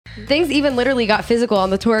Things even literally got physical on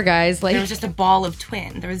the tour, guys. Like, there was just a ball of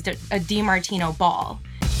twin. There was a DiMartino ball.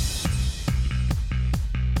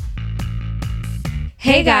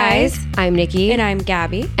 Hey guys, I'm Nikki. And I'm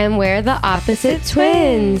Gabby. And we're the Opposite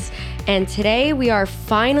Twins. And today we are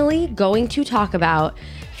finally going to talk about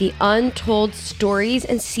the untold stories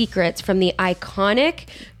and secrets from the iconic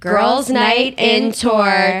Girls' Night In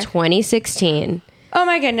Tour 2016. Oh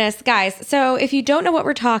my goodness, guys. So if you don't know what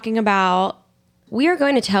we're talking about, we are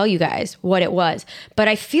going to tell you guys what it was. But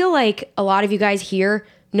I feel like a lot of you guys here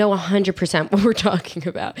know 100% what we're talking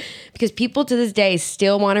about, because people to this day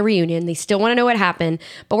still want a reunion. They still want to know what happened.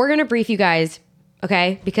 But we're going to brief you guys,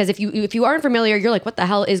 okay? Because if you aren't familiar, you're like, what the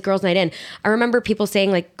hell is Girls' Night In? I remember people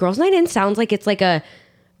saying, like, Girls' Night In sounds like it's like a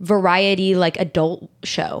variety, like, adult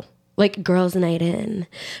show. Like, Girls' Night In.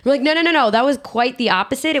 We're like, no. That was quite the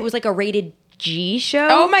opposite. It was like a rated G show.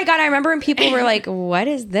 Oh my God, I remember when people were like, what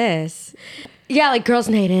is this? Yeah, like Girls'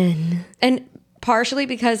 Night In. And partially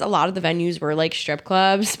because a lot of the venues were like strip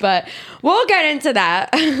clubs, but we'll get into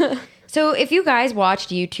that. So if you guys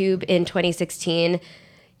watched YouTube in 2016,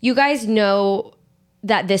 you guys know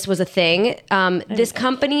that this was a thing. This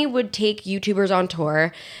company would take YouTubers on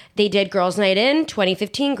tour. They did Girls' Night In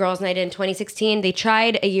 2015, Girls' Night In 2016. They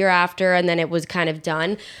tried a year after, and then it was kind of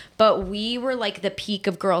done. But we were like the peak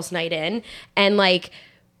of Girls' Night In, and like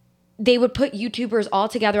they would put YouTubers all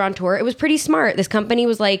together on tour. It was pretty smart. This company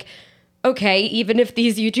was like, okay, even if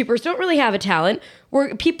these YouTubers don't really have a talent,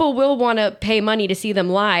 people will want to pay money to see them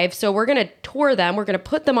live. So we're going to tour them. We're going to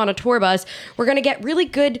put them on a tour bus. We're going to get really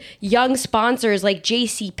good young sponsors like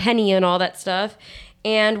JCPenney and all that stuff.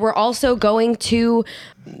 And we're also going to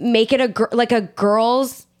make it a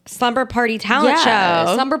girls' slumber party talent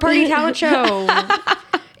show. Slumber party talent show.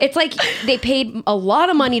 It's like they paid a lot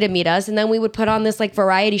of money to meet us, and then we would put on this like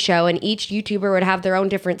variety show, and each YouTuber would have their own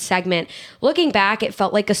different segment. Looking back, it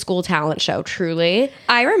felt like a school talent show, truly.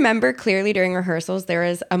 I remember clearly during rehearsals, there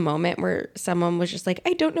was a moment where someone was just like,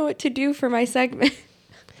 I don't know what to do for my segment.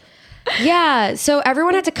 Yeah, so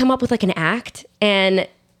everyone had to come up with like an act, and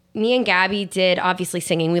me and Gabby did obviously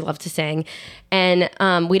singing. We love to sing. And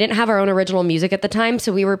we didn't have our own original music at the time,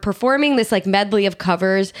 so we were performing this like medley of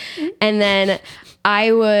covers, and then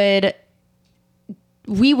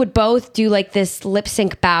we would both do like this lip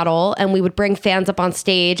sync battle, and we would bring fans up on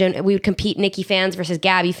stage, and we would compete Nikki fans versus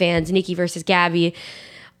Gabby fans, Nikki versus Gabby.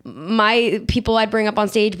 My people I'd bring up on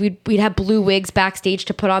stage, we'd have blue wigs backstage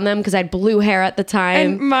to put on them because I had blue hair at the time.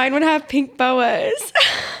 And mine would have pink boas.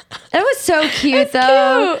 That was so cute,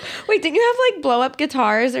 though. Cute. Wait, didn't you have like blow up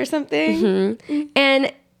guitars or something? Mm-hmm.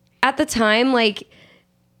 And at the time, like,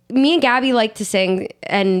 me and Gabby liked to sing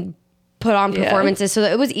and put on performances, so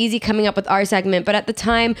it was easy coming up with our segment. But at the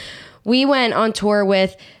time, we went on tour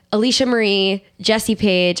with Alicia Marie, Jessie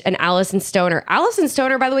Page, and Allison Stoner. Allison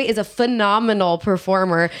Stoner, by the way, is a phenomenal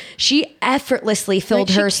performer. She effortlessly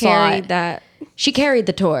filled her slot. She carried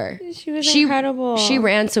the tour. She was incredible. She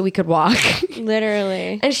ran so we could walk.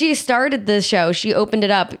 Literally. And she started the show. She opened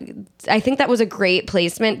it up. I think that was a great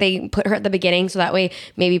placement. They put her at the beginning so that way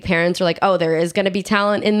maybe parents are like, oh, there is going to be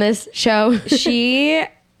talent in this show. She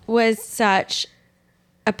was such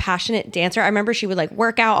a passionate dancer. I remember she would like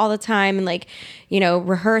work out all the time and like, you know,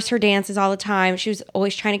 rehearse her dances all the time. She was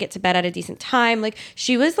always trying to get to bed at a decent time. Like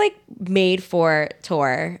she was like made for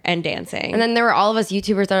tour and dancing. And then there were all of us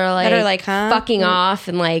YouTubers that are like fucking off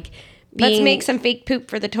and like let's make some fake poop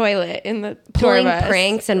for the toilet in the pulling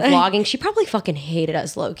pranks and vlogging. She probably fucking hated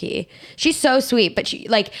us low key. She's so sweet, but she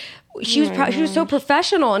was so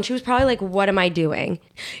professional, and she was probably like, what am I doing?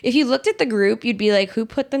 If you looked at the group, you'd be like, who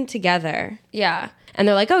put them together? Yeah. And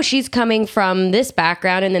they're like, oh, she's coming from this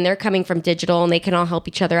background, and then they're coming from digital, and they can all help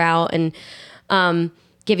each other out and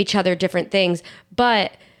give each other different things.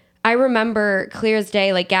 But I remember clear as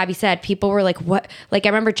day, like Gabby said, people were like, what? Like, I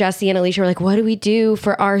remember Jessie and Alicia were like, what do we do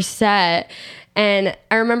for our set? And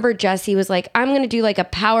I remember Jessie was like, I'm going to do like a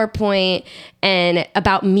PowerPoint and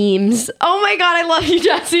about memes. Oh my God, I love you,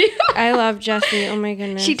 Jessie. I love Jessie. Oh my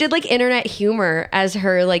goodness. She did like internet humor as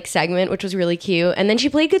her like segment, which was really cute. And then she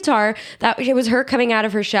played guitar. It was her coming out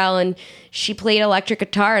of her shell, and she played electric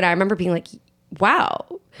guitar. And I remember being like,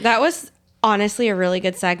 wow. That was honestly a really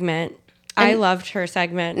good segment. I loved her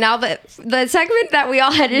segment. Now the segment that we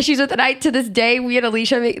all had issues with tonight, to this day, we and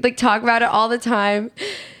Alicia talk about it all the time.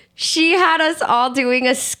 She had us all doing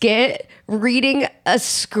a skit, reading a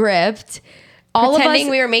script. Pretending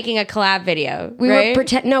we were making a collab video. We were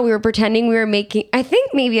pretending we were making, I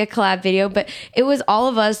think maybe a collab video, but it was all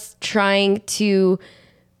of us trying to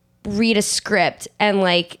read a script, and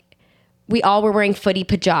like we all were wearing footy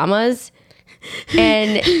pajamas.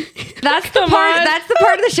 And that's the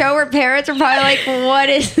part of the show where parents are probably like, what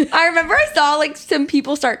is I remember I saw like some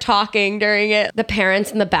people start talking during it. the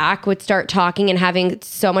parents in the back would start talking and having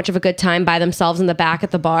so much of a good time by themselves in the back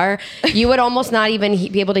at the bar. You would almost not even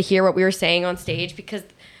be able to hear what we were saying on stage because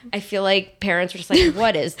I feel like parents were just like,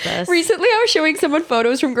 what is this? Recently, I was showing someone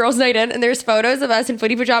photos from Girls Night In, and there's photos of us in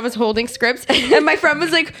footy pajamas holding scripts. And my friend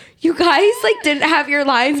was like, "You guys like didn't have your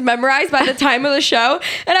lines memorized by the time of the show."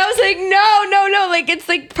 And I was like, "No, like it's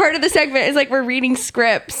like part of the segment. It's like we're reading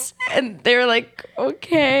scripts." And they were like,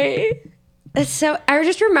 "Okay." So I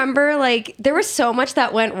just remember like there was so much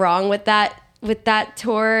that went wrong with that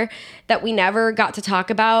tour that we never got to talk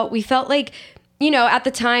about. We felt like, you know, at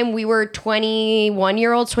the time we were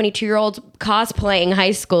 21-year-olds, 22-year-olds cosplaying high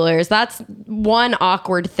schoolers. That's one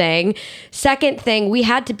awkward thing. Second thing, we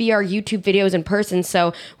had to be our YouTube videos in person.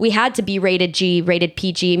 So we had to be rated G, rated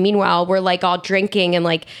PG. Meanwhile, we're like all drinking and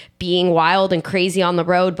like being wild and crazy on the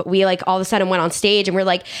road. But we like all of a sudden went on stage and we're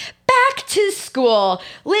like, back to school,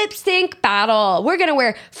 lip sync battle. We're gonna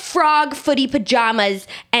wear frog footy pajamas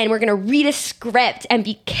and we're gonna read a script and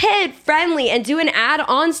be kid friendly and do an ad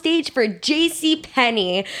on stage for JC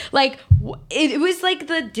Penney. Like it was like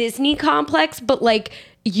the Disney complex, but like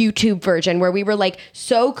YouTube version where we were like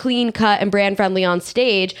so clean cut and brand friendly on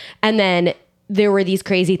stage, and then there were these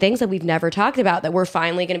crazy things that we've never talked about that we're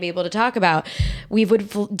finally going to be able to talk about. We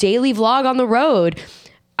would daily vlog on the road.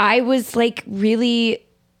 I was like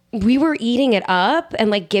we were eating it up and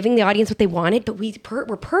like giving the audience what they wanted, but we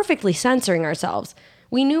were perfectly censoring ourselves.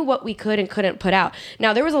 We knew what we could and couldn't put out.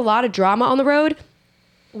 Now, there was a lot of drama on the road.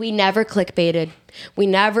 We never clickbaited. We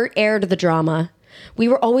never aired the drama. We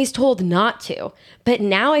were always told not to. But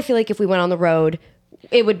now I feel like if we went on the road,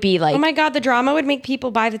 it would be like, oh my God, the drama would make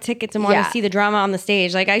people buy the tickets and want Yeah. to see the drama on the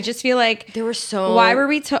stage. Like, I just feel like there were so... why were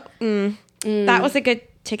we that was a good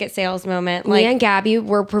ticket sales moment. Me and Gabby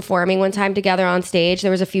were performing one time together on stage.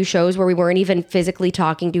 There was a few shows where we weren't even physically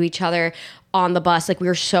talking to each other on the bus. Like we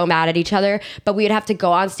were so mad at each other, but we would have to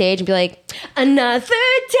go on stage and be like, another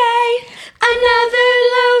day,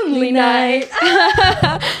 another lonely night.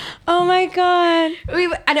 Oh my God.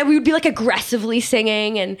 And we would be like aggressively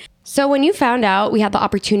singing. And so when you found out we had the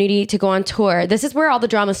opportunity to go on tour, this is where all the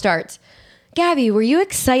drama starts. Gabby, were you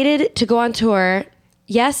excited to go on tour?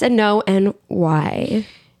 Yes and no, and why?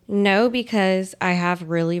 No, because I have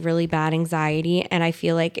really, really bad anxiety, and I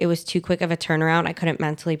feel like it was too quick of a turnaround. I couldn't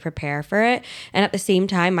mentally prepare for it. And at the same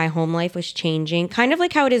time, my home life was changing, kind of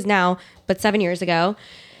like how it is now, but 7 years ago.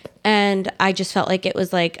 And I just felt like it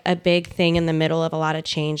was like a big thing in the middle of a lot of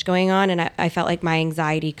change going on, and I felt like my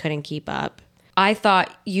anxiety couldn't keep up. I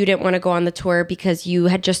thought you didn't want to go on the tour because you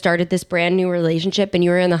had just started this brand new relationship and you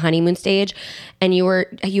were in the honeymoon stage, and you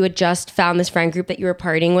had just found this friend group that you were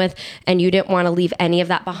partying with, and you didn't want to leave any of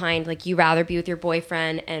that behind. Like you rather be with your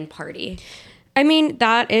boyfriend and party. I mean,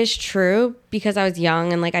 that is true because I was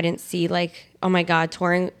young and like I didn't see like, oh my God,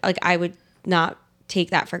 touring. Like I would not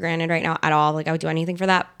take that for granted right now at all. Like I would do anything for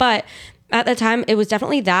that. But at the time it was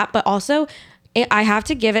definitely that, but also I have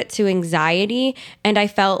to give it to anxiety. And I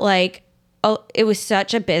felt like, oh, it was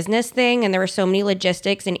such a business thing, and there were so many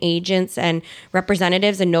logistics and agents and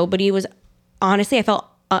representatives, and nobody was, honestly, I felt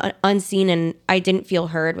unseen, and I didn't feel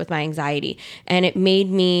heard with my anxiety. And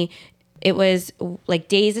it was like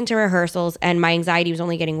days into rehearsals, and my anxiety was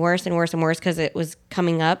only getting worse and worse and worse because it was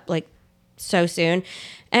coming up like so soon.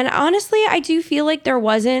 And honestly, I do feel like there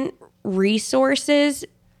wasn't resources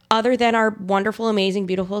other than our wonderful, amazing,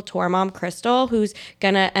 beautiful tour mom, Crystal, who's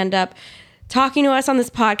gonna end up talking to us on this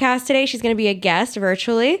podcast today. She's going to be a guest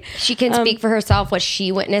virtually. She can speak for herself what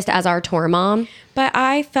she witnessed as our tour mom. But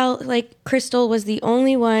I felt like Crystal was the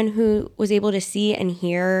only one who was able to see and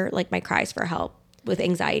hear like my cries for help with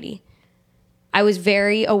anxiety. I was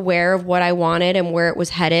very aware of what I wanted and where it was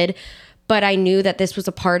headed, but I knew that this was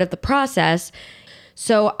a part of the process.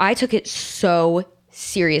 So I took it so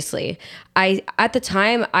seriously. At the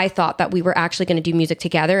time, I thought that we were actually going to do music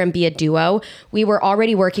together and be a duo. We were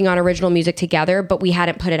already working on original music together, but we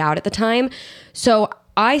hadn't put it out at the time. So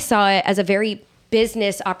I saw it as a very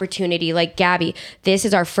business opportunity. Like, Gabby, this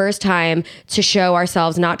is our first time to show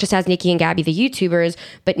ourselves not just as Nikki and Gabby, the YouTubers,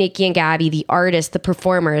 but Nikki and Gabby, the artists, the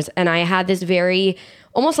performers. And I had this very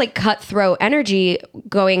almost like cutthroat energy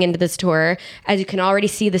going into this tour. As you can already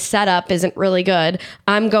see, the setup isn't really good.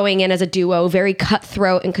 I'm going in as a duo, very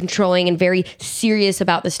cutthroat and controlling and very serious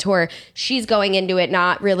about this tour. She's going into it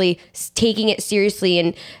not really taking it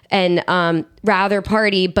seriously and rather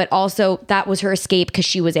party, but also that was her escape because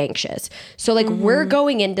she was anxious. So like we're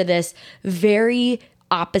going into this very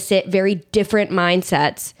opposite, very different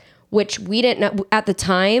mindsets, which we didn't know at the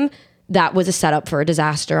time. That was a setup for a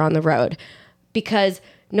disaster on the road. because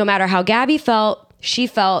no matter how Gabby felt, she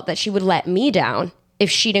felt that she would let me down if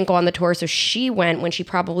she didn't go on the tour. So she went when she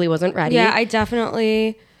probably wasn't ready. Yeah,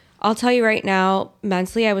 I'll tell you right now,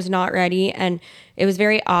 mentally I was not ready, and it was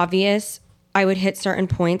very obvious. I would hit certain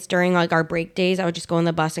points during like our break days. I would just go in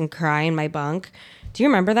the bus and cry in my bunk. Do you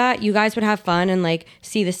remember that? You guys would have fun and like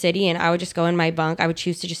see the city, and I would just go in my bunk. I would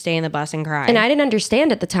choose to just stay in the bus and cry. And I didn't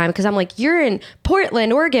understand at the time because I'm like, you're in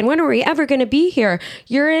Portland, Oregon. When are we ever going to be here?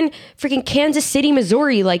 You're in freaking Kansas City,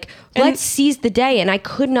 Missouri. Like, let's seize the day. And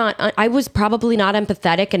I was probably not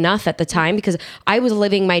empathetic enough at the time because I was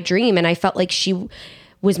living my dream, and I felt like she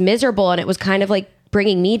was miserable, and it was kind of like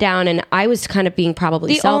bringing me down, and I was kind of being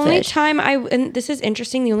probably selfish. The only time and this is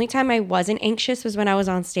interesting, the only time I wasn't anxious was when I was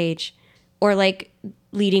on stage or like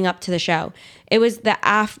leading up to the show. It was the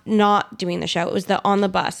not doing the show. It was the on the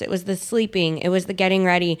bus. It was the sleeping. It was the getting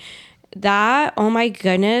ready. That, oh my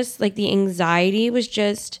goodness, like the anxiety was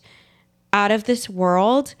just out of this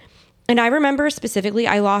world. And I remember specifically,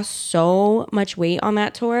 I lost so much weight on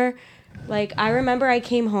that tour. Like, I remember I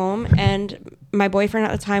came home and my boyfriend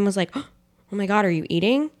at the time was like, oh my God, are you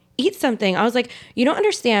eating? Eat something. I was like, you don't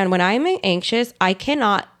understand. When I'm anxious, I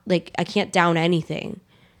can't down anything.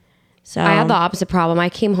 So I had the opposite problem. I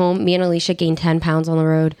came home, me and Alicia gained 10 pounds on the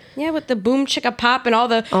road. Yeah, with the boom chicka pop and all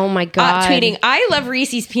the oh my God tweeting. I love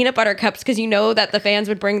Reese's peanut butter cups because you know that the fans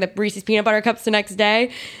would bring the Reese's peanut butter cups the next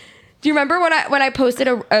day. Do you remember when I posted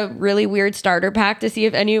a really weird starter pack to see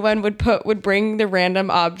if anyone would bring the random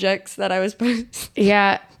objects that I was posting?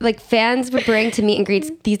 Yeah, like fans would bring to meet and greets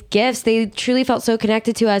these gifts. They truly felt so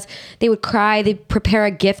connected to us. They would cry. They'd prepare a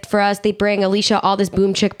gift for us. They'd bring Alicia all this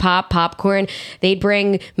Boom Chick popcorn. They'd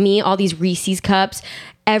bring me all these Reese's cups.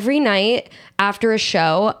 Every night after a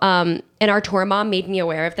show, and our tour mom made me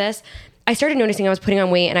aware of this, I started noticing I was putting on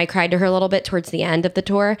weight, and I cried to her a little bit towards the end of the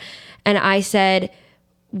tour. And I said,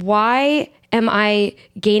 why am I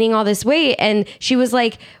gaining all this weight? And she was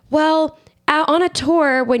like, well, on a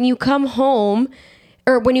tour, when you come home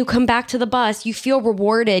or when you come back to the bus, you feel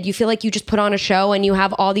rewarded. You feel like you just put on a show and you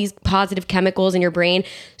have all these positive chemicals in your brain.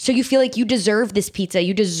 So you feel like you deserve this pizza.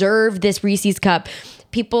 You deserve this Reese's cup.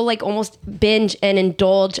 People like almost binge and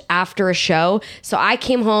indulge after a show. So I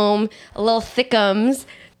came home a little thickums.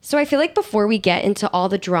 So I feel like before we get into all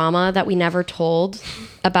the drama that we never told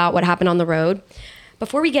about what happened on the road,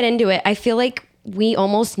 before we get into it, I feel like we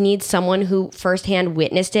almost need someone who firsthand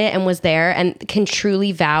witnessed it and was there and can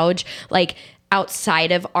truly vouch like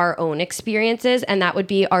outside of our own experiences. And that would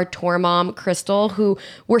be our tour mom, Crystal, who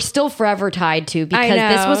we're still forever tied to because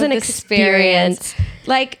this was an experience.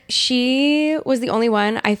 Like, she was the only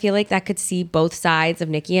one I feel like that could see both sides of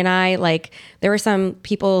Nikki and I. Like, there were some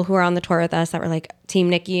people who were on the tour with us that were like Team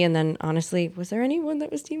Nikki, and then honestly, was there anyone that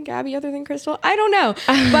was Team Gabby other than Crystal? I don't know.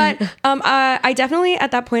 But I definitely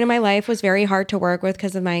at that point in my life was very hard to work with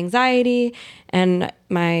because of my anxiety and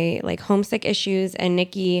my like homesick issues, and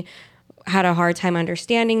Nikki had a hard time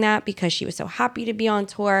understanding that because she was so happy to be on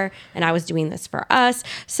tour and I was doing this for us.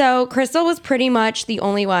 So Crystal was pretty much the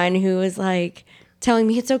only one who was like telling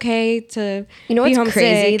me it's okay to you know be what's homesick.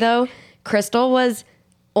 Crazy though? Crystal was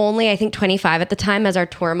only I think 25 at the time as our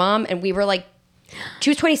tour mom, and we were like,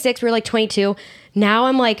 she was 26, we were like 22. Now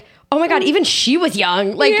I'm like, oh my God, even she was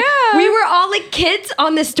young. Like, yeah. We were all like kids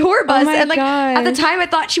on this tour bus. Oh my and like God. At the time I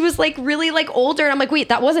thought she was like really like older. And I'm like, wait,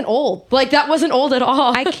 that wasn't old. Like that wasn't old at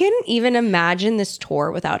all. I couldn't even imagine this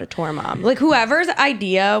tour without a tour mom. Like whoever's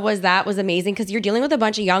idea was amazing because you're dealing with a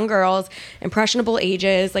bunch of young girls, impressionable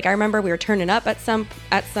ages. Like I remember we were turning up at some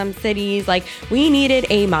cities. Like we needed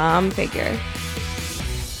a mom figure.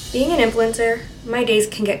 Being an influencer, my days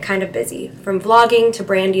can get kind of busy. From vlogging to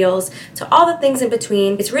brand deals to all the things in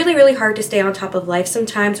between. It's really, really hard to stay on top of life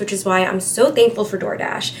sometimes, which is why I'm so thankful for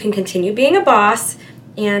DoorDash. You can continue being a boss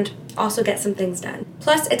and also get some things done.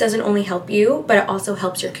 Plus, it doesn't only help you, but it also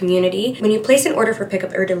helps your community. When you place an order for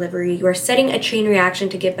pickup or delivery, you are setting a chain reaction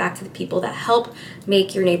to give back to the people that help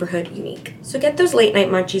make your neighborhood unique. So get those late night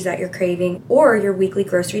munchies that you're craving or your weekly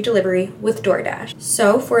grocery delivery with DoorDash.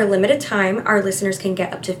 So for a limited time, our listeners can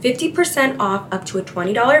get up to 50% off up to a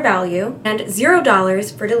 $20 value and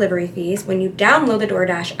 $0 for delivery fees when you download the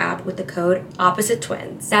DoorDash app with the code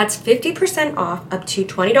OPPOSITE-TWINS. That's 50% off up to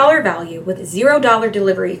 $20 value with $0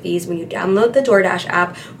 delivery fees when you download the DoorDash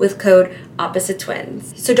app with code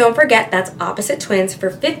OPPOSITE-TWINS. So don't forget, that's OPPOSITE-TWINS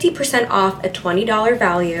for 50% off a $20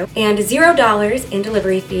 value and $0 in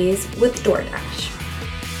delivery fees with DoorDash.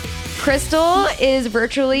 Crystal is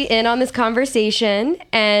virtually in on this conversation,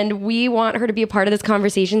 and we want her to be a part of this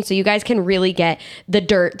conversation so you guys can really get the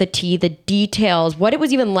dirt, the tea, the details, what it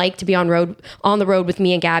was even like to be on the road with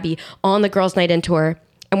me and Gabby on the Girls Night In tour,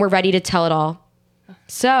 and we're ready to tell it all.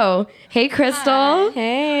 So, hey, Crystal.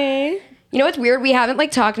 Hey. You know what's weird? We haven't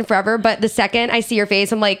like talked in forever, but the second I see your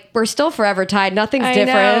face, I'm like, we're still forever tied. Nothing's I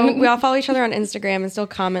different. know. We all follow each other on Instagram and still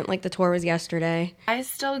comment like the tour was yesterday. I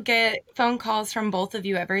still get phone calls from both of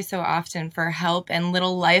you every so often for help and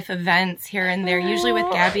little life events here and there. Usually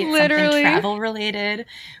with Gabby, it's something travel related.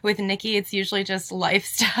 With Nikki, it's usually just life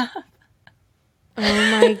stuff.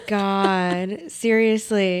 Oh my God.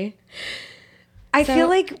 Seriously. I feel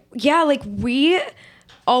like, yeah, like we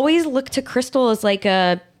always look to Crystal as like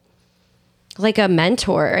a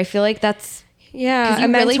mentor. I feel like that's a really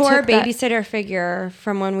mentor, took that- babysitter figure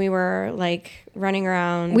from when we were like running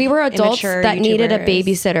around. we were adults immature that needed a YouTubers.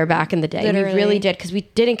 babysitter back in the day. Literally. We really did because we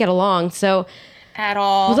didn't get along. So At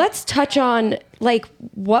all. let's touch on like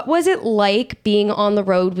what was it like being on the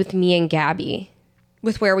road with me and Gabby?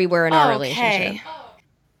 With where we were in our relationship.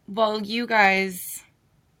 Well, you guys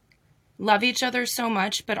love each other so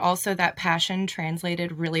much, but also that passion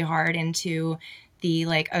translated really hard into the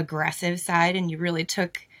like aggressive side, and you really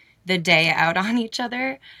took the day out on each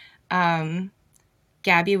other.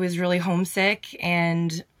 Gabby was really homesick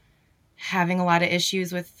and having a lot of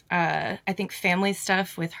issues with, I think, family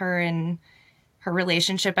stuff with her, and her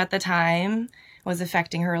relationship at the time was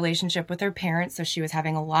affecting her relationship with her parents. So she was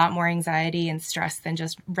having a lot more anxiety and stress than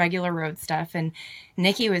just regular road stuff. And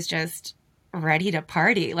Nikki was just ready to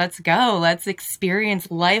party. Let's go. Let's experience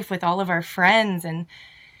life with all of our friends. And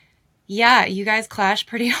yeah, you guys clashed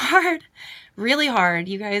pretty hard, really hard.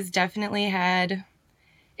 You guys definitely had,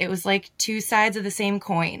 it was like two sides of the same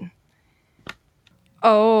coin.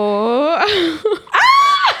 Oh.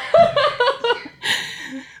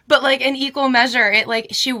 But like in equal measure, it like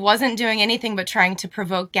she wasn't doing anything but trying to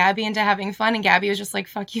provoke Gabby into having fun. And Gabby was just like,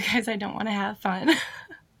 fuck you guys, I don't want to have fun.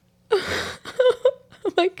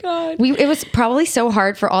 Oh my God. It was probably so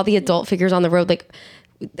hard for all the adult figures on the road. Like,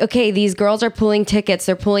 okay, these girls are pulling tickets,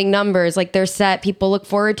 they're pulling numbers, like they're set, people look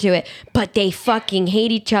forward to it, but they fucking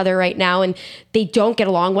hate each other right now and they don't get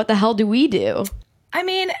along. What the hell do we do? I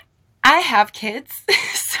mean, I have kids,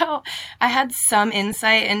 so I had some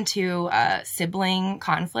insight into sibling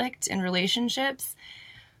conflict in relationships,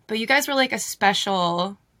 but you guys were like a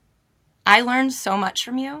special. I learned so much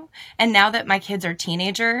from you, and now that my kids are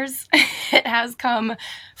teenagers, it has come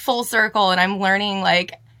full circle, and I'm learning,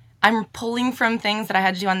 like, I'm pulling from things that I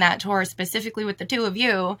had to do on that tour, specifically with the two of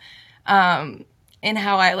you, and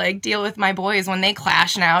how I, like, deal with my boys when they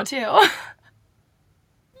clash now, too.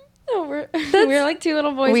 Oh, we're like two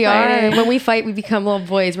little boys. We fighting. are. When we fight, we become little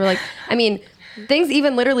boys. We're like, I mean, things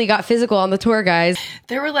even literally got physical on the tour, guys.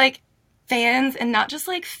 There were, like, fans, and not just,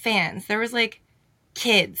 like, fans. There was, like,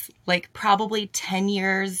 kids, like, probably 10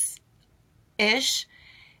 years-ish,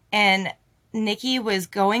 and Nikki was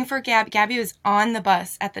going for Gabby. Gabby was on the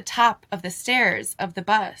bus at the top of the stairs of the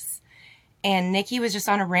bus, and Nikki was just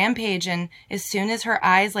on a rampage, and as soon as her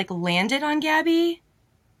eyes, like, landed on Gabby,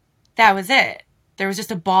 that was it. There was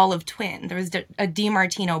just a ball of twin. There was a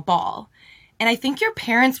DiMartino ball. And I think your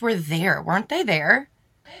parents were there. Weren't they there?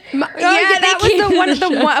 That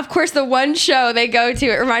was of course, the one show they go to.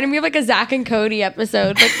 It reminded me of like a Zach and Cody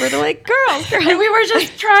episode, like where they're like, girls. And we were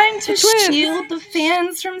just trying to shield the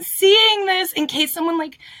fans from seeing this in case someone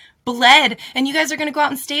like bled. And you guys are going to go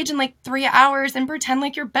out on stage in like 3 hours and pretend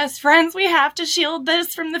like you're best friends. We have to shield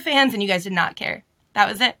this from the fans. And you guys did not care. That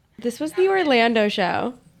was it. This was the Orlando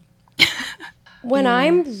show. When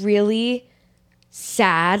I'm really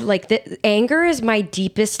sad, like the anger is my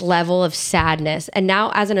deepest level of sadness. And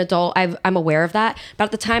now as an adult, I'm aware of that. But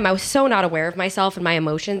at the time, I was so not aware of myself and my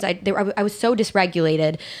emotions. I was so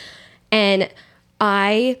dysregulated. And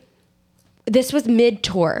this was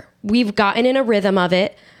mid-tour. We've gotten in a rhythm of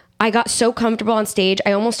it. I got so comfortable on stage.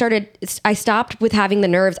 I stopped with having the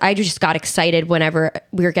nerves. I just got excited whenever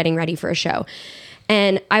we were getting ready for a show.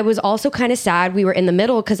 And I was also kind of sad we were in the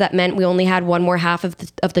middle because that meant we only had one more half of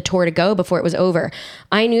the tour to go before it was over.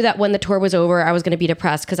 I knew that when the tour was over, I was going to be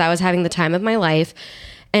depressed because I was having the time of my life.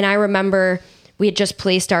 And I remember we had just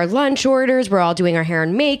placed our lunch orders. We're all doing our hair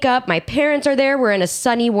and makeup. My parents are there. We're in a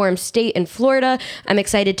sunny, warm state in Florida. I'm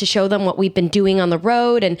excited to show them what we've been doing on the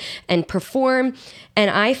road and perform. And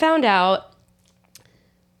I found out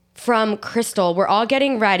from Crystal, we're all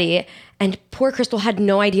getting ready. And poor Crystal had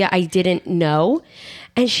no idea I didn't know.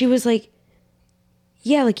 And she was like,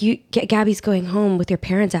 yeah, like Gabby's going home with your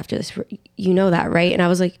parents after this. You know that, right? And I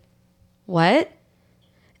was like, what?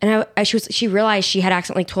 And she realized she had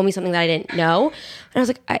accidentally told me something that I didn't know. And I was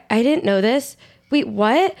like, I didn't know this. Wait,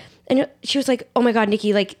 what? And she was like, oh my God,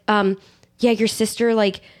 Nikki, like, yeah, your sister,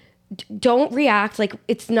 like, don't react. Like,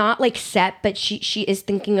 it's not like set, but she is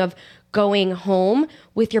thinking of going home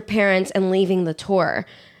with your parents and leaving the tour.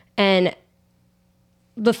 And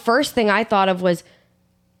the first thing I thought of was,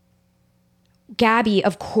 Gabby,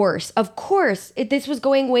 of course, this was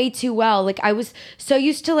going way too well. Like, I was so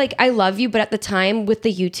used to, like, I love you, but at the time with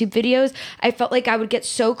the YouTube videos, I felt like I would get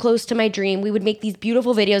so close to my dream. We would make these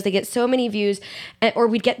beautiful videos, they get so many views, or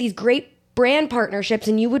we'd get these great brand partnerships,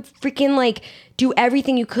 and you would freaking, like, do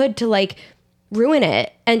everything you could to, like, ruin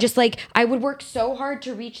it. And just, like, I would work so hard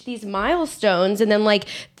to reach these milestones, and then, like,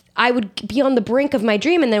 I would be on the brink of my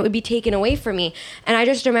dream, and then it would be taken away from me. And I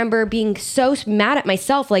just remember being so mad at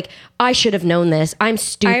myself. Like, I should have known this. I'm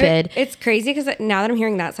stupid. It's crazy because now that I'm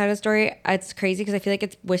hearing that side of the story, it's crazy because I feel like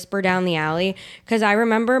it's whispered down the alley. Because I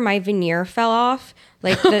remember my veneer fell off,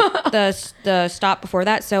 like the stop before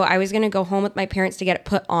that. So I was going to go home with my parents to get it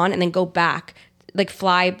put on and then go back, like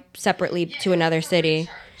fly separately to another city.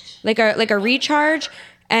 Like a recharge.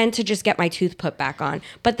 And to just get my tooth put back on.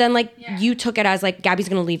 But then, like, you took it as, like, Gabby's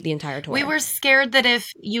going to leave the entire tour. We were scared that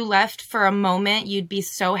if you left for a moment, you'd be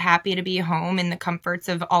so happy to be home in the comforts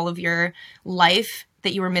of all of your life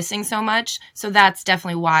that you were missing so much. So that's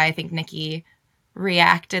definitely why I think Nikki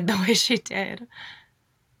reacted the way she did.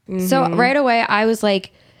 Mm-hmm. So right away, I was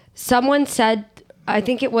like, someone said, I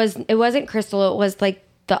think it wasn't Crystal, it was, like,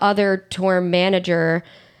 the other tour manager,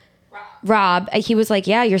 Rob, he was like,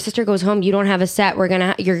 yeah, your sister goes home, you don't have a set, you're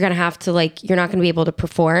gonna have to, like, you're not gonna be able to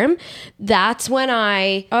perform. That's when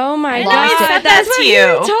oh my god, he said that to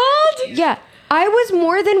you. Told? Yeah, I was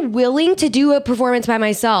more than willing to do a performance by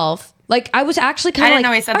myself. Like, I was actually kind of like, I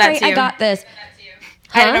didn't know he said that to you. I got this.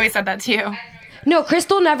 I didn't know he said that to you. No,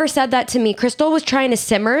 Crystal never said that to me. Crystal was trying to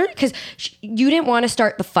simmer because you didn't want to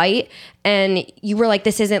start the fight, and you were like,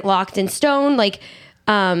 this isn't locked in stone. Like,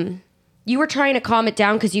 you were trying to calm it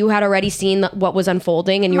down because you had already seen what was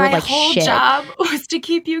unfolding, and you were like, shit. My whole job was to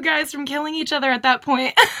keep you guys from killing each other at that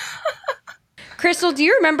point. Crystal, do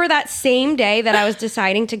you remember that same day that I was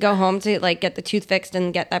deciding to go home to, like, get the tooth fixed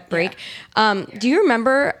and get that break? Yeah. Do you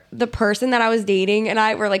remember the person that I was dating and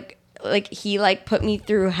I were like he, like, put me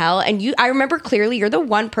through hell? And I remember clearly, you're the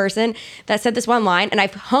one person that said this one line, and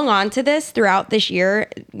I've hung on to this throughout this year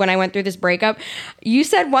when I went through this breakup. You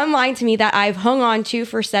said one line to me that I've hung on to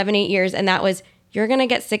for 7-8 years, and that was, you're gonna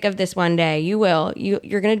get sick of this one day. You will.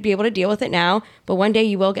 You're gonna be able to deal with it now, but one day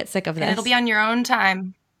you will get sick of this. And it'll be on your own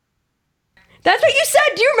time. That's what you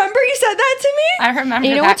said. Do you remember you said that to me? I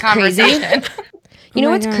remember that conversation. You know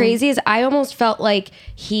what's crazy is I almost felt like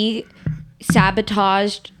he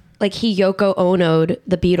sabotaged, like, he Yoko Ono'd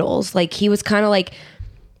the Beatles. Like, he was kind of like,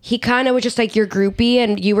 he kind of was just like your groupie,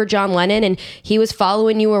 and you were John Lennon, and he was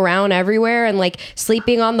following you around everywhere and, like,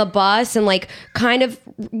 sleeping on the bus, and, like, kind of,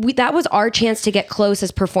 that was our chance to get close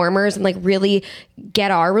as performers and, like, really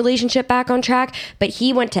get our relationship back on track. But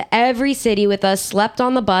he went to every city with us, slept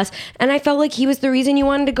on the bus, and I felt like he was the reason you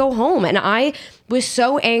wanted to go home. And I was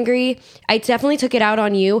so angry. I definitely took it out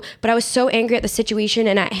on you, but I was so angry at the situation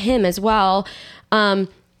and at him as well.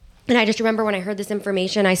 And I just remember when I heard this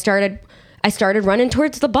information, I started running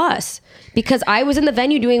towards the bus because I was in the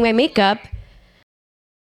venue doing my makeup.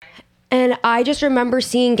 And I just remember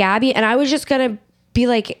seeing Gabby, and I was just going to be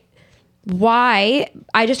like, why?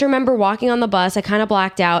 I just remember walking on the bus. I kind of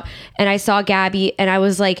blacked out, and I saw Gabby, and I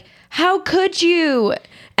was like, how could you?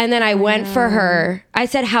 And then I went for her. I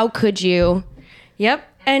said, how could you? Yep.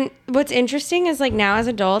 And what's interesting is, like, now as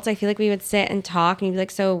adults, I feel like we would sit and talk, and you'd be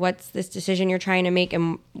like, so what's this decision you're trying to make,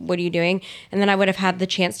 and what are you doing? And then I would have had the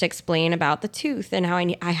chance to explain about the tooth and how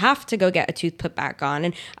I have to go get a tooth put back on.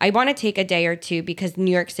 And I want to take a day or two because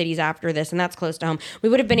New York City's after this, and that's close to home. We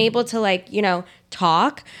would have been able to, like, you know,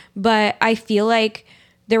 talk, but I feel like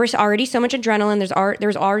there was already so much adrenaline. There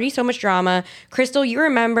was already so much drama. Crystal, you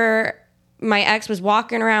remember my ex was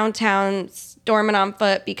walking around town storming on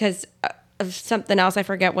foot because of something else. I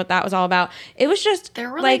forget what that was all about. It was just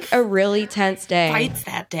like a really tense day. Fights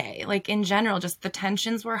that day. Like, in general, just the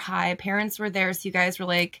tensions were high. Parents were there, so you guys were,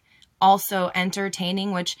 like, also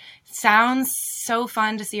entertaining, which sounds so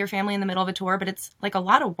fun to see your family in the middle of a tour, but it's, like, a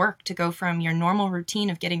lot of work to go from your normal routine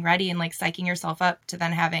of getting ready and, like, psyching yourself up to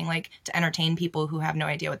then having, like, to entertain people who have no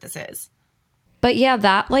idea what this is. But yeah,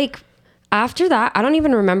 that, like, after that, I don't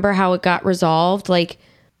even remember how it got resolved. Like,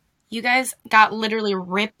 you guys got literally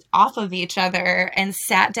ripped off of each other and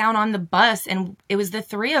sat down on the bus, and it was the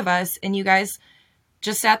three of us, and you guys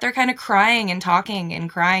just sat there kind of crying and talking and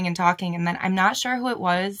crying and talking. And then I'm not sure who it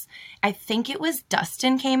was. I think it was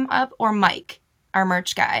Dustin came up, or Mike, our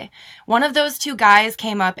merch guy. One of those two guys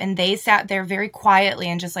came up, and they sat there very quietly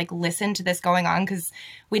and just, like, listened to this going on, because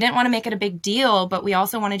we didn't want to make it a big deal, but we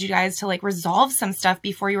also wanted you guys to, like, resolve some stuff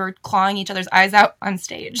before you were clawing each other's eyes out on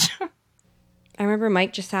stage. I remember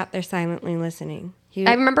Mike just sat there silently listening.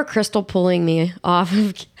 I remember Crystal pulling me off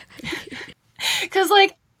of Because,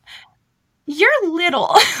 like, you're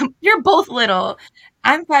little. You're both little.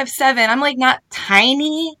 I'm 5'7". I'm, like, not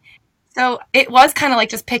tiny. So it was kind of like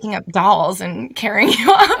just picking up dolls and carrying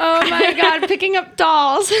you up. Oh my God, picking up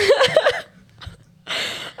dolls.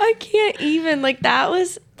 I can't even, like, that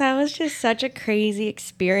was just such a crazy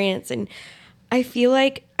experience. And I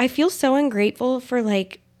feel so ungrateful for,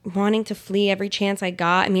 like, wanting to flee every chance I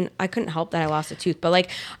got. I mean, I couldn't help that I lost a tooth, but like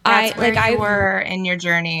That's where I you were in your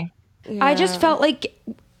journey. I just felt like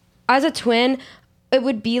as a twin, it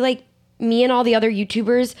would be like me and all the other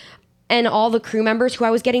YouTubers and all the crew members who I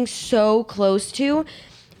was getting so close to.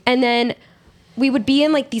 And then we would be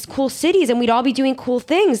in like these cool cities and we'd all be doing cool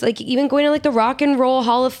things, like even going to like the Rock and Roll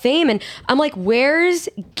Hall of Fame. And I'm like, where's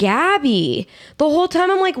Gabby? The whole time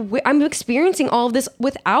I'm like, I'm experiencing all of this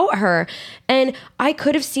without her. And I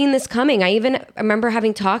could have seen this coming. I remember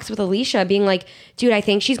having talks with Alicia being like, dude, I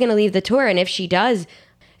think she's going to leave the tour. And if she does,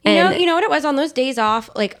 you know what it was on those days off?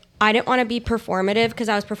 Like, I didn't want to be performative because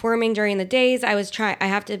I was performing during the days. I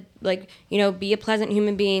have to, like, you know, be a pleasant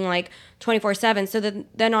human being, like, 24/7. So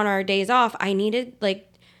then on our days off, I needed, like,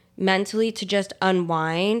 mentally to just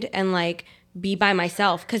unwind and, like, be by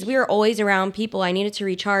myself because we were always around people. I needed to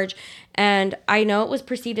recharge. And I know it was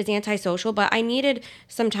perceived as antisocial, but I needed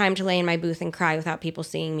some time to lay in my booth and cry without people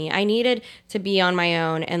seeing me. I needed to be on my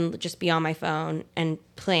own and just be on my phone and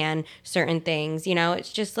plan certain things. You know,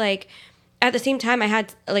 it's just like, at the same time, I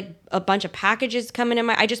had like a bunch of packages coming in.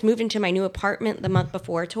 I just moved into my new apartment the month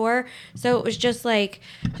before tour. So it was just like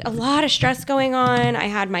a lot of stress going on. I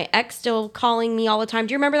had my ex still calling me all the time.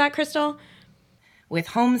 Do you remember that, Crystal? With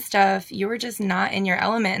home stuff, you were just not in your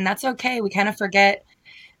element. And that's okay. We kind of forget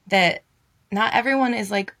that not everyone is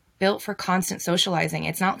like built for constant socializing.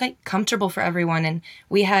 It's not like comfortable for everyone. And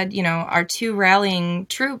we had, you know, our two rallying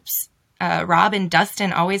troops, Rob and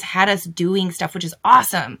Dustin, always had us doing stuff, which is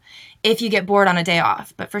awesome if you get bored on a day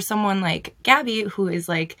off. But for someone like Gabby, who is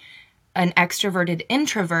like an extroverted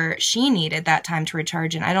introvert, she needed that time to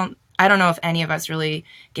recharge. And I don't know if any of us really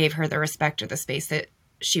gave her the respect or the space that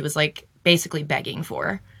she was like basically begging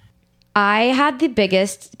for. I had the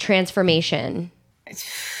biggest transformation.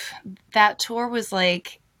 That tour was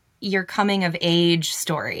like your coming of age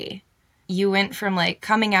story. You went from like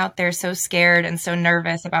coming out there so scared and so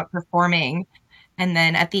nervous about performing. And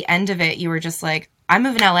then at the end of it, you were just like, I'm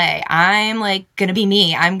moving to LA. I'm like going to be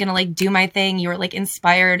me. I'm going to like do my thing. You were like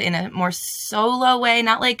inspired in a more solo way.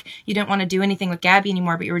 Not like you didn't want to do anything with Gabby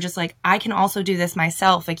anymore, but you were just like, I can also do this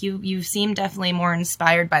myself. Like you seemed definitely more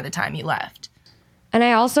inspired by the time you left. And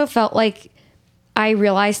I also felt like I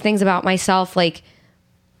realized things about myself. Like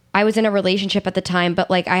I was in a relationship at the time, but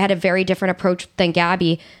like I had a very different approach than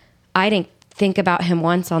Gabby. I didn't think about him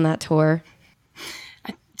once on that tour.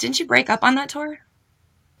 Didn't you break up on that tour?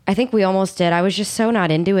 I think we almost did. I was just so not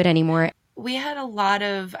into it anymore. We had a lot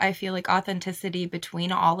of, I feel like, authenticity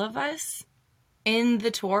between all of us in the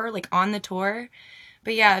tour, like on the tour.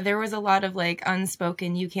 But yeah, there was a lot of like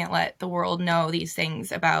unspoken, you can't let the world know these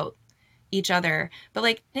things about each other. But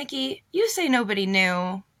like, Nikki, you say nobody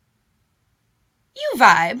knew. You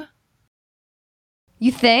vibe.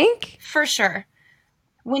 You think? For sure.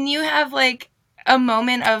 When you have like a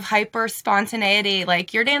moment of hyper spontaneity,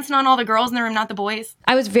 like you're dancing on all the girls in the room, not the boys.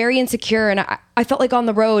 I was very insecure and I felt like on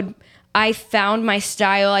the road, I found my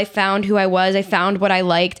style. I found who I was. I found what I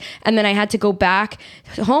liked. And then I had to go back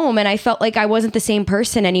home and I felt like I wasn't the same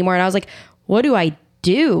person anymore. And I was like, what do I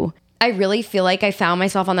do? I really feel like I found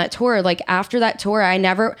myself on that tour. Like after that tour,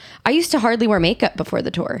 I used to hardly wear makeup before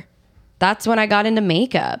the tour. That's when I got into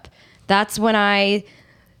makeup. That's when I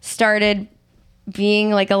started being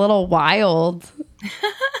like a little wild.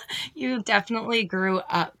 You definitely grew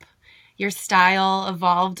up. Your style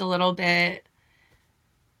evolved a little bit.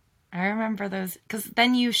 I remember those, because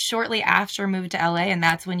then you shortly after moved to LA and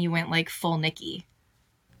that's when you went like full Nikki.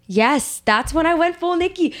 Yes, that's when I went full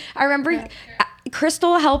Nikki. I remember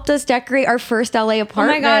Crystal helped us decorate our first LA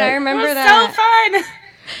apartment. Oh my God, I remember It was that. so fun.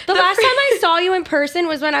 The last time I saw you in person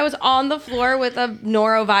was when I was on the floor with a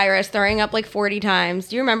norovirus throwing up like 40 times.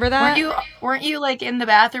 Do you remember that? Weren't you like in the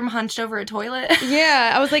bathroom hunched over a toilet?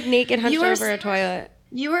 Yeah, I was like naked hunched over a toilet.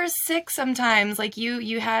 You were sick sometimes. Like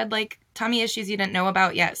you had like tummy issues you didn't know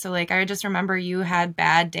about yet. So like I just remember you had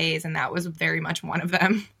bad days and that was very much one of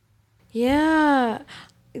them. Yeah.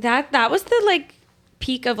 That was the like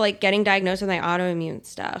peak of like getting diagnosed with my autoimmune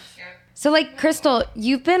stuff. Yeah. So like Crystal,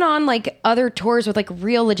 you've been on like other tours with like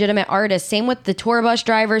real legitimate artists. Same with the tour bus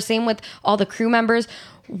driver, same with all the crew members.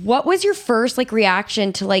 What was your first like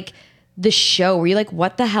reaction to like the show? Were you like,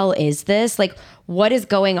 what the hell is this? Like, what is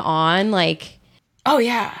going on? Like, oh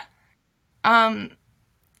yeah.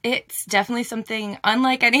 it's definitely something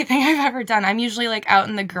unlike anything I've ever done. I'm usually like out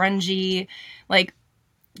in the grungy, like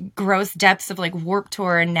gross depths of like Warped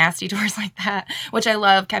Tour and nasty tours like that, which I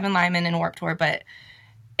love Kevin Lyman and Warped Tour, but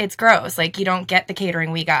it's gross. Like, you don't get the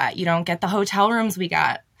catering we got. You don't get the hotel rooms we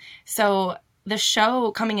got. So the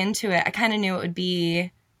show coming into it, I kind of knew it would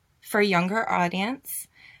be for a younger audience.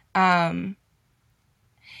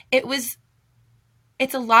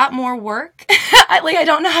 It's a lot more work. I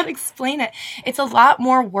don't know how to explain it. It's a lot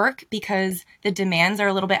more work because the demands are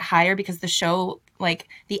a little bit higher because the show, like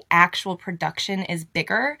the actual production is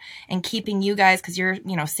bigger, and keeping you guys, because you're,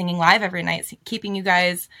 singing live every night, keeping you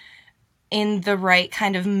guys in the right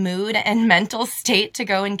kind of mood and mental state to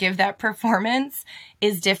go and give that performance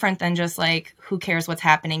is different than just like, who cares what's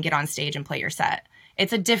happening, get on stage and play your set.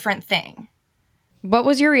 It's a different thing. What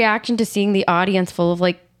was your reaction to seeing the audience full of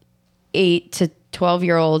like 8 to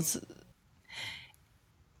 12-year-olds?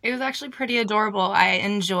 It was actually pretty adorable. I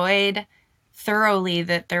enjoyed thoroughly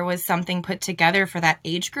that there was something put together for that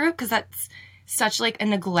age group, because that's such like a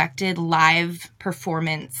neglected live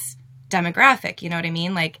performance demographic. You know what I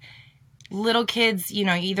mean? Like, little kids, you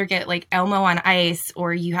either get like Elmo on Ice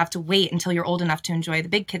or you have to wait until you're old enough to enjoy the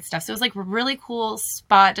big kid stuff. So it was like a really cool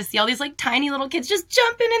spot to see all these like tiny little kids just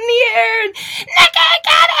jumping in the air and Nikki,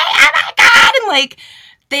 get it, oh my God. And like,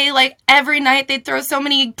 they like every night they'd throw so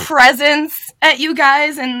many presents at you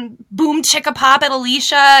guys and boom chicka pop at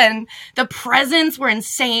Alicia, and the presents were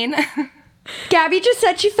insane. Gabby just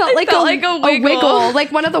said she felt like a wiggle,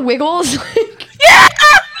 like one of the wiggles. Yeah!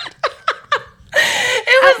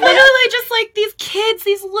 It was literally just like these kids,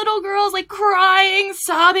 these little girls, like crying,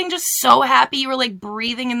 sobbing, just so happy you were like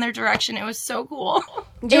breathing in their direction. It was so cool.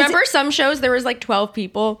 Do you remember some shows there was like 12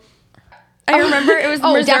 people? I remember it was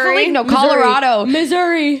Missouri. Definitely. No, Colorado.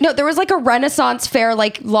 Missouri. No, there was like a Renaissance fair,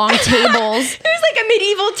 like long tables. It was like a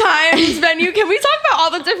medieval times venue. Can we talk about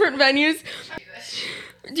all the different venues?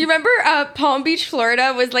 Do you remember Palm Beach,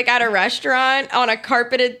 Florida was like at a restaurant on a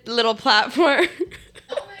carpeted little platform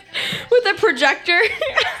with a projector?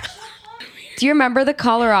 Do you remember the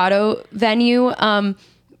Colorado venue?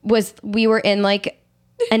 We were in like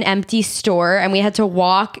an empty store and we had to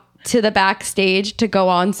walk to the backstage to go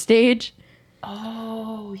on stage.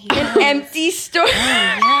 Oh, yeah. An empty store. Oh,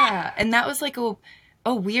 yeah. And that was like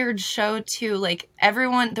a weird show too. Like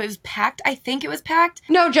everyone, it was packed. I think it was packed.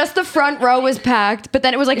 No, just the front row was packed, but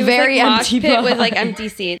then it was like it was very like empty. Mosh pit with like empty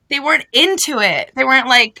seats. They weren't into it. They weren't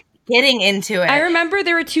like getting into it. I remember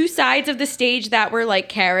there were two sides of the stage that were like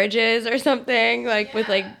carriages or something, like with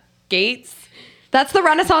like gates. That's the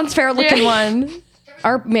Renaissance fair looking one.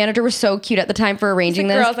 Our manager was so cute at the time for arranging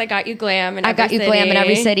this. Girls, I got you glam in every I got you city. glam in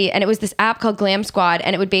every city. And it was this app called Glam Squad.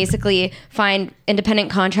 And it would basically find independent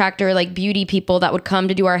contractor, like beauty people that would come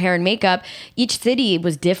to do our hair and makeup. Each city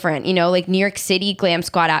was different. Like New York City Glam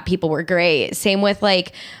Squad app people were great. Same with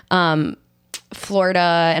like Florida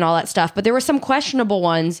and all that stuff. But there were some questionable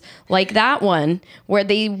ones, like that one, where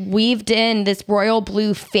they weaved in this royal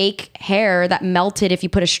blue fake hair that melted if you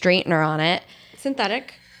put a straightener on it.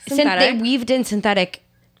 Synthetic. They weaved in synthetic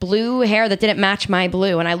blue hair that didn't match my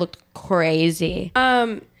blue, and I looked crazy.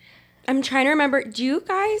 I'm trying to remember. Do you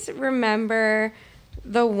guys remember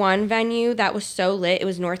the one venue that was so lit? It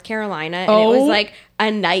was North Carolina, and it was like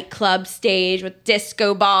a nightclub stage with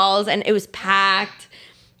disco balls, and it was packed.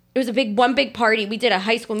 It was one big party. We did a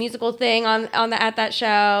High School Musical thing at that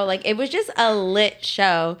show. Like, it was just a lit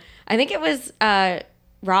show. I think it was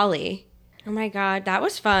Raleigh. Oh my God, that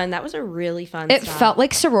was fun. That was a really fun It felt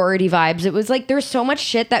like sorority vibes. It was like there was so much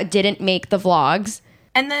shit that didn't make the vlogs.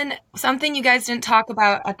 And then something you guys didn't talk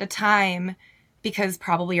about at the time, because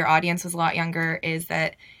probably your audience was a lot younger, is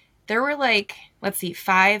that there were like, let's see,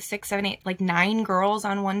 5, 6, 7, 8, like 9 girls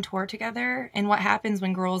on one tour together. And what happens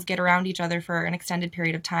when girls get around each other for an extended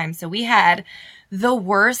period of time? So we had the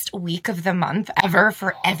worst week of the month ever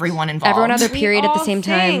for everyone involved. Everyone had their period at the same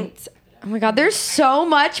time. Oh my God, there's so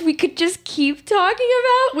much we could just keep talking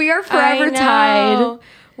about. We are forever tied.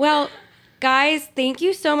 Well, guys, thank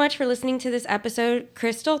you so much for listening to this episode.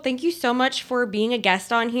 Crystal, thank you so much for being a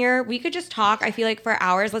guest on here. We could just talk, I feel like, for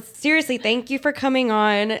hours. Seriously, thank you for coming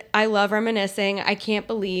on. I love reminiscing. I can't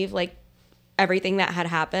believe like everything that had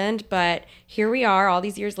happened, but here we are all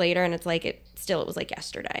these years later, and it's like it was like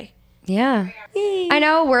yesterday. Yeah. I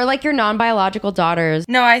know, we're like your non-biological daughters.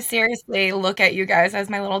 No, I seriously look at you guys as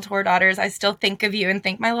my little tour daughters. I still think of you and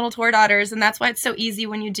think my little tour daughters. And that's why it's so easy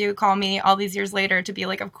when you do call me all these years later to be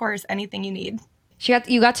like, of course, anything you need.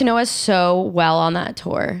 You got to know us so well on that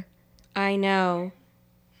tour. I know.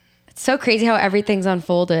 It's so crazy how everything's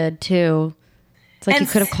unfolded, too. It's like you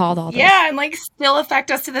could have called all this. Yeah, and like still affect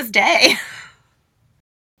us to this day.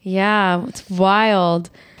 Yeah, it's wild.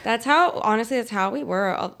 That's how we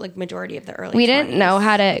were, like, majority of the early We 20s. didn't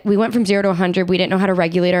know we went from 0 to 100. We didn't know how to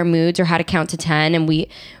regulate our moods or how to count to 10. And we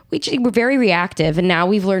were very reactive. And now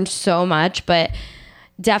we've learned so much, but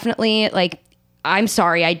definitely, like, I'm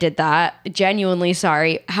sorry I did that. Genuinely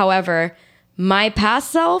sorry. However, my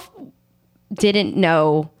past self didn't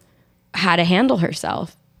know how to handle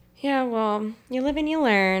herself. Yeah, well, you live and you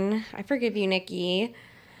learn. I forgive you, Nikki.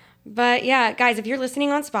 But yeah, guys, if you're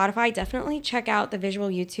listening on Spotify, definitely check out the visual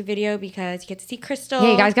YouTube video because you get to see Crystal.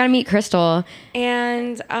 Yeah, you guys got to meet Crystal.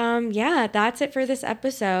 And yeah, that's it for this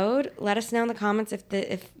episode. Let us know in the comments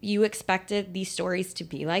if you expected these stories to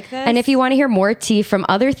be like this. And if you want to hear more tea from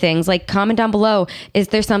other things, like, comment down below. Is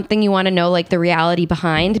there something you want to know, like the reality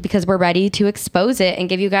behind? Because we're ready to expose it and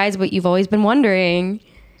give you guys what you've always been wondering.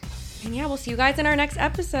 And yeah, we'll see you guys in our next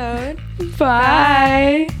episode.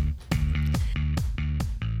 Bye.